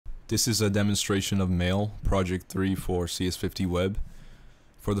This is a demonstration of Mail, Project 3 for CS50 Web.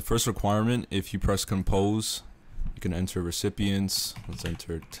 For the first requirement, if you press Compose, you can enter recipients. Let's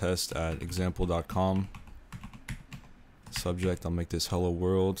enter test at example.com. Subject, I'll make this hello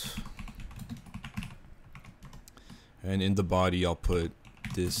world. And in the body, I'll put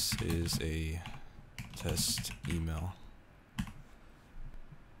this is a test email.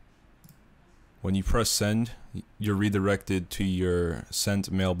 When you press send, you're redirected to your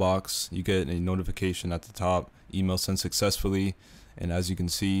sent mailbox. You get a notification at the top, email sent successfully, and as you can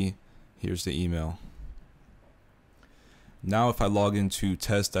see, here's the email. Now if I log into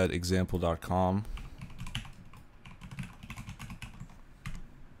test@example.com,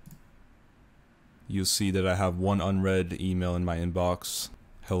 you'll see that I have one unread email in my inbox,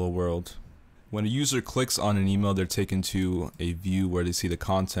 hello world. When a user clicks on an email, they're taken to a view where they see the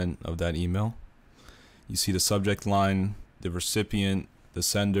content of that email. You see the subject line, the recipient, the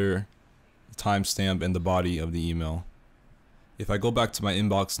sender, the timestamp, and the body of the email. If I go back to my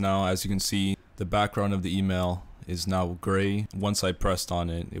inbox now, as you can see, the background of the email is now gray. Once I pressed on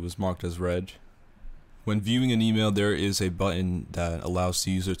it, it was marked as red. When viewing an email, there is a button that allows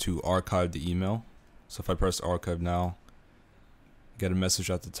the user to archive the email. So if I press archive now, I get a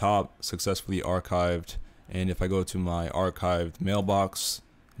message at the top, successfully archived. And if I go to my archived mailbox,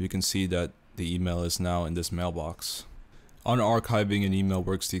 you can see that the email is now in this mailbox. Unarchiving an email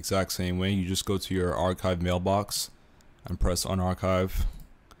works the exact same way. You just go to your archive mailbox and press unarchive.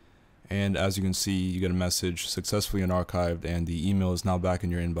 And as you can see, you get a message successfully unarchived and the email is now back in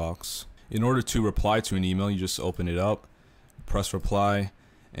your inbox. In order to reply to an email, you just open it up, press reply,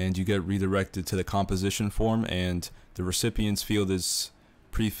 and you get redirected to the composition form, and the recipient's field is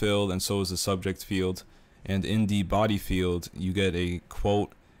pre-filled and so is the subject field. And in the body field, you get a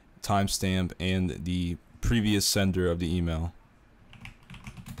quote, timestamp, and the previous sender of the email.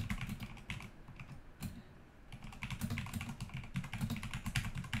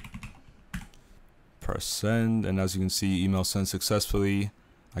 Press send, and as you can see, email sent successfully.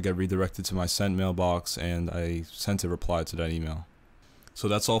 I get redirected to my sent mailbox and I sent a reply to that email. So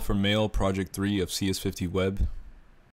that's all for Mail Project 3 of CS50 Web.